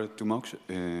longer too much.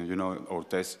 Our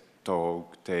test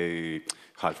take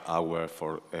half hour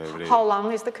for every... How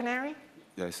long is the canary?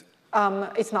 Yes.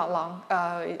 It's not long.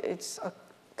 It's a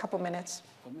couple minutes.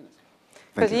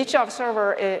 Because each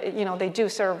server, they do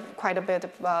serve quite a bit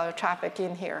of traffic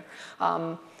in here.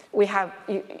 We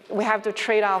have to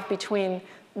trade off between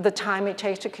the time it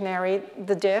takes to canary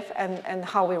the diff and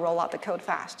how we roll out the code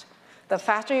fast. The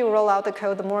faster you roll out the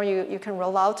code, the more you can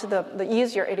roll out, the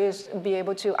easier it is to be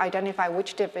able to identify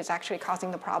which diff is actually causing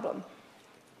the problem.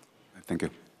 Thank you.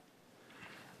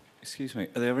 Excuse me,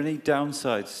 are there any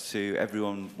downsides to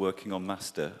everyone working on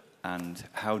master, and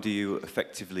how do you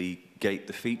effectively gate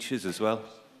the features as well?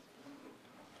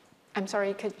 I'm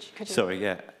sorry, could you? Sorry,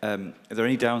 yeah. Are there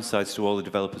any downsides to all the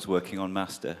developers working on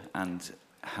master, and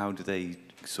how do they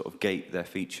sort of gate their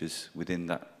features within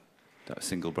that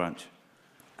single branch?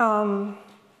 I'm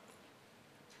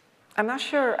not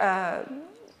sure.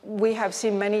 We have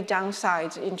seen many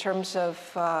downsides in terms of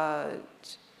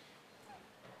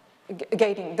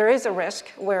gating. There is a risk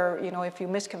where, if you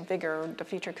misconfigure, the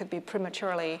feature could be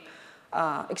prematurely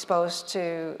exposed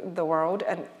to the world,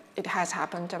 and it has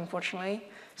happened, unfortunately.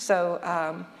 So,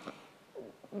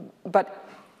 but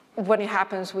when it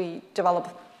happens, we develop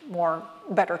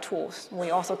better tools. We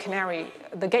also canary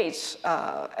the gates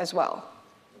as well.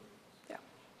 Yeah.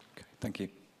 Okay, thank you.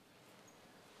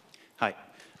 Hi.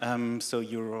 So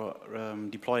you're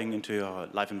deploying into your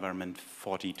live environment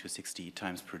 40 to 60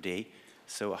 times per day.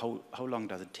 So how long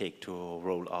does it take to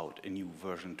roll out a new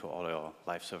version to all your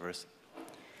live servers?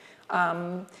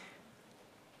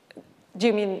 Do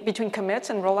you mean between commits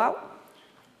and rollout?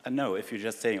 No, if you're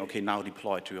just saying, okay, now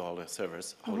deploy to all the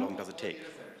servers, how long does it take?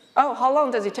 Oh, how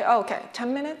long does it take? Oh, okay,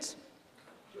 10 minutes?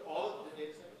 To all of the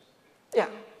data centers?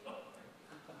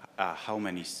 Yeah. How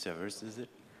many servers is it?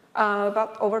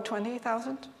 About over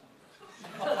 20,000.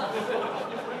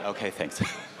 Okay, thanks.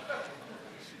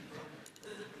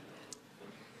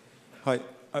 Hi,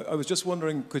 I was just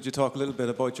wondering, could you talk a little bit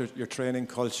about your training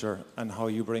culture and how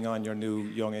you bring on your new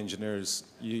young engineers?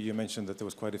 You mentioned that there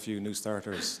was quite a few new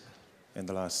starters in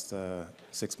the last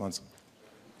 6 months.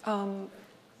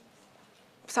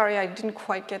 Sorry, I didn't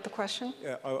quite get the question.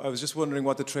 Yeah, I was just wondering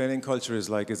what the training culture is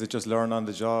like. Is it just learn on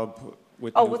the job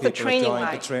with Oh, new with people the training, join,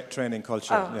 like? the training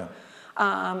culture? Oh.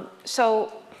 Yeah.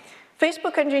 So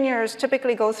Facebook engineers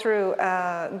typically go through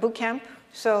boot camp.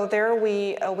 So there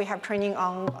we have training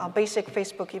on basic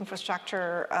Facebook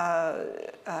infrastructure,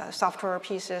 software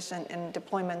pieces and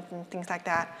deployment and things like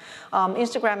that.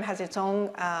 Instagram has its own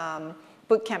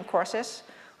boot camp courses.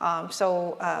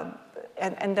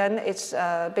 And then it's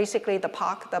basically the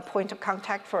POC, the point of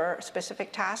contact for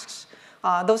specific tasks.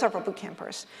 Those are for boot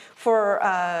campers. For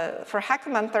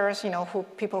hackamonthers,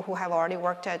 people who have already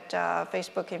worked at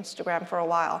Facebook, Instagram for a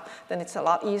while, then it's a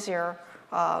lot easier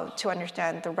to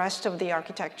understand the rest of the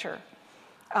architecture.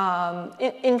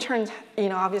 Interns,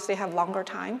 obviously have longer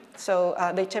time, so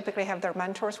they typically have their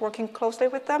mentors working closely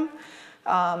with them.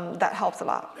 That helps a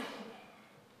lot.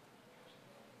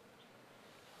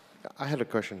 I had a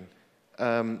question.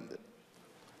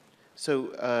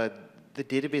 The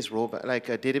database rollback, like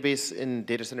a database in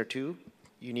data center 2,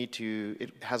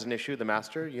 it has an issue, the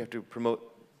master, you have to promote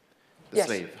the Yes.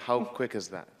 slave. How quick is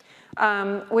that?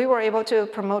 We were able to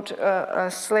promote a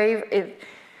slave.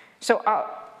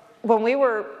 When we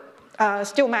were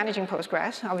still managing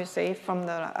Postgres, obviously from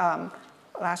the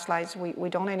last slides, we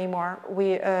don't anymore.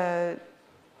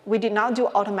 We did not do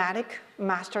automatic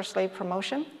master-slave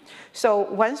promotion.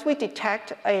 So once we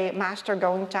detect a master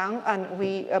going down and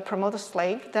we promote a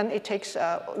slave, then it takes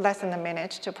less than a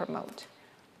minute to promote.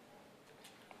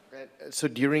 So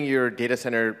during your data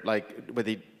center, like where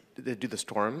they do the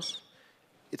storms,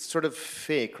 it's sort of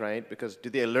fake, right? Because do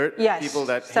they alert people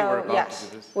that, hey, we're about to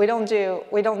do this? We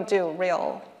don't do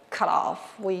real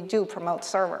cutoff. We do promote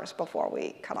servers before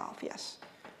we cut off, yes.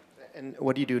 And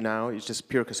what do you do now? It's just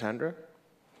pure Cassandra?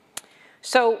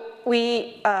 So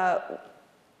we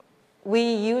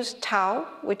use Tau,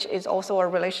 which is also a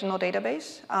relational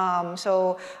database.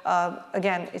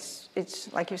 Again,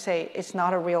 it's like you say, it's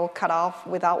not a real cutoff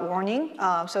without warning.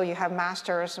 So you have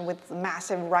masters with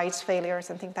massive writes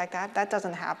failures and things like that. That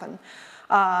doesn't happen.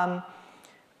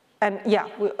 And yeah,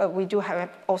 we do have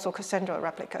also Cassandra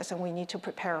replicas, and we need to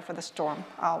prepare for the storm.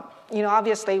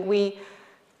 Obviously,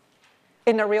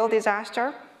 in a real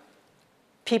disaster,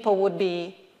 people would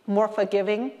be more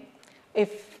forgiving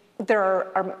if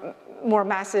there are more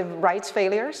massive writes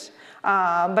failures.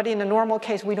 But in a normal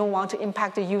case, we don't want to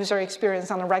impact the user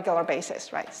experience on a regular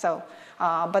basis, right? So,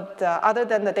 other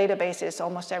than the databases,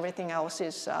 almost everything else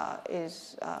is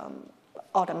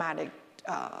automatic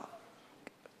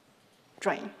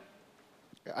drain.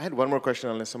 I had one more question,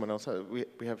 unless someone else has.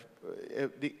 We have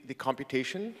the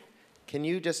computation. Can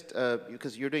you just,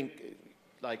 because you're doing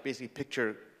like basically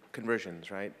picture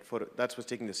conversions, right? That's what's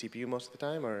taking the CPU most of the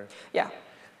time, or? Yeah.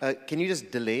 Can you just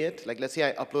delay it? Like, let's say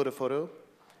I upload a photo,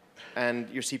 and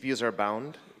your CPUs are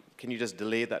bound. Can you just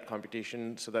delay that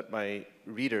computation so that my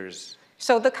readers?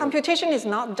 So the computation is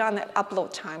not done at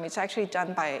upload time. It's actually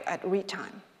done at read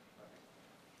time.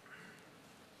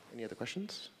 Any other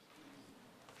questions?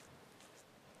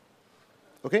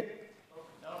 Okay.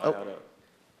 I have another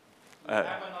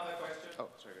question. Oh,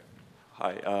 sorry.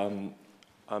 Hi.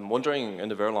 I'm wondering, in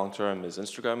the very long term, is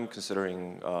Instagram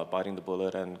considering biting the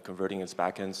bullet and converting its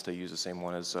backends to use the same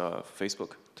one as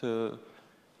Facebook to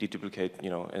deduplicate,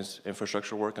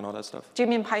 infrastructure work and all that stuff? Do you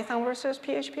mean Python versus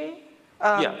PHP?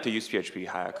 Yeah, to use PHP,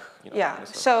 hack. Yeah. Kind of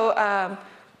stuff. So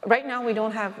right now we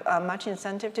don't have much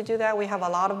incentive to do that. We have a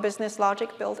lot of business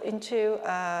logic built into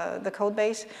the code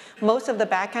base. Most of the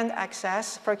backend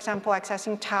access, for example,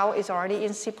 accessing Tau is already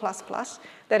in C++.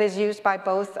 That is used by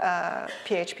both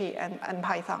PHP and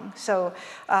Python. So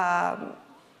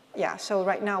yeah, so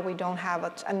right now we don't have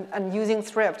it. And using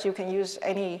Thrift, you can use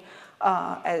any,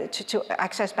 to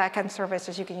access backend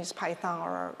services, you can use Python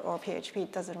or PHP,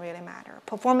 it doesn't really matter.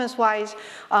 Performance-wise,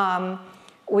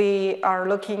 we are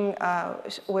looking,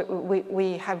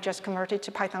 we have just converted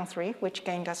to Python 3, which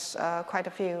gained us quite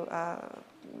a few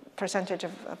percentage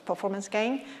of performance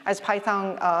gain. As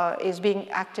Python is being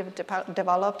active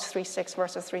developed, 3.6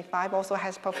 versus 3.5 also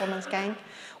has performance gain.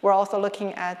 We're also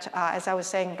looking at, as I was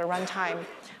saying, the runtime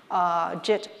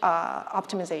JIT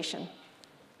optimization.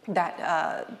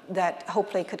 that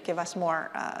hopefully could give us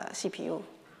more CPU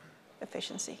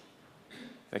efficiency.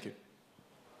 Thank you.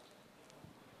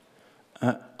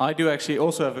 I do actually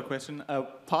also have a question.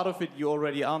 Part of it you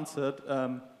already answered.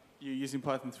 You're using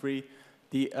Python 3.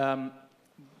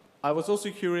 I was also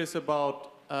curious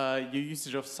about your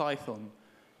usage of Python.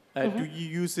 Do you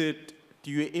use it?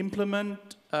 Do you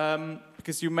implement?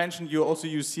 Because you mentioned you also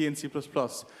use C and C++.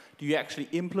 Do you actually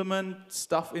implement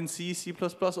stuff in C, C++,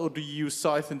 or do you use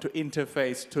Python to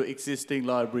interface to existing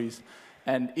libraries?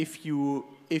 And if you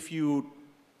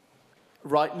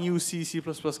write new C, C++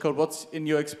 code, what's, in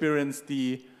your experience,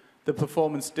 the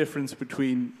performance difference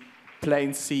between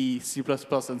plain C, C++,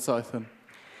 and Python?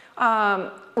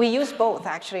 We use both,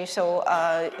 actually. So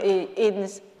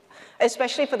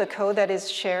especially for the code that is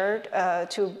shared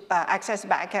to access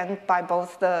backend by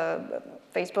both the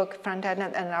Facebook front end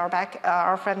and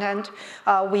our front end,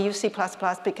 we use C++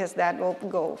 because that will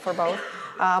go for both.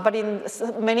 But in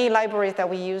many libraries that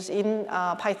we use in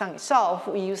Python itself,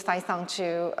 we use Python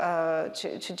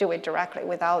to do it directly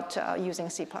without using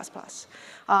C++.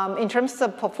 In terms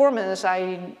of performance,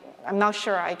 I'm not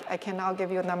sure. I cannot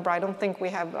give you a number. I don't think we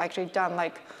have actually done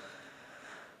like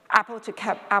apple to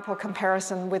apple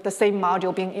comparison with the same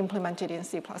module being implemented in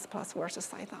C++ versus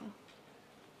Python.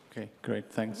 Okay, great,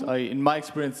 thanks. In my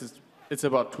experience, it's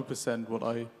about 2% what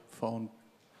I found.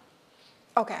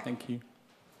 Okay. Thank you.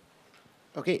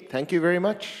 Okay, thank you very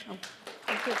much.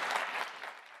 Thank you.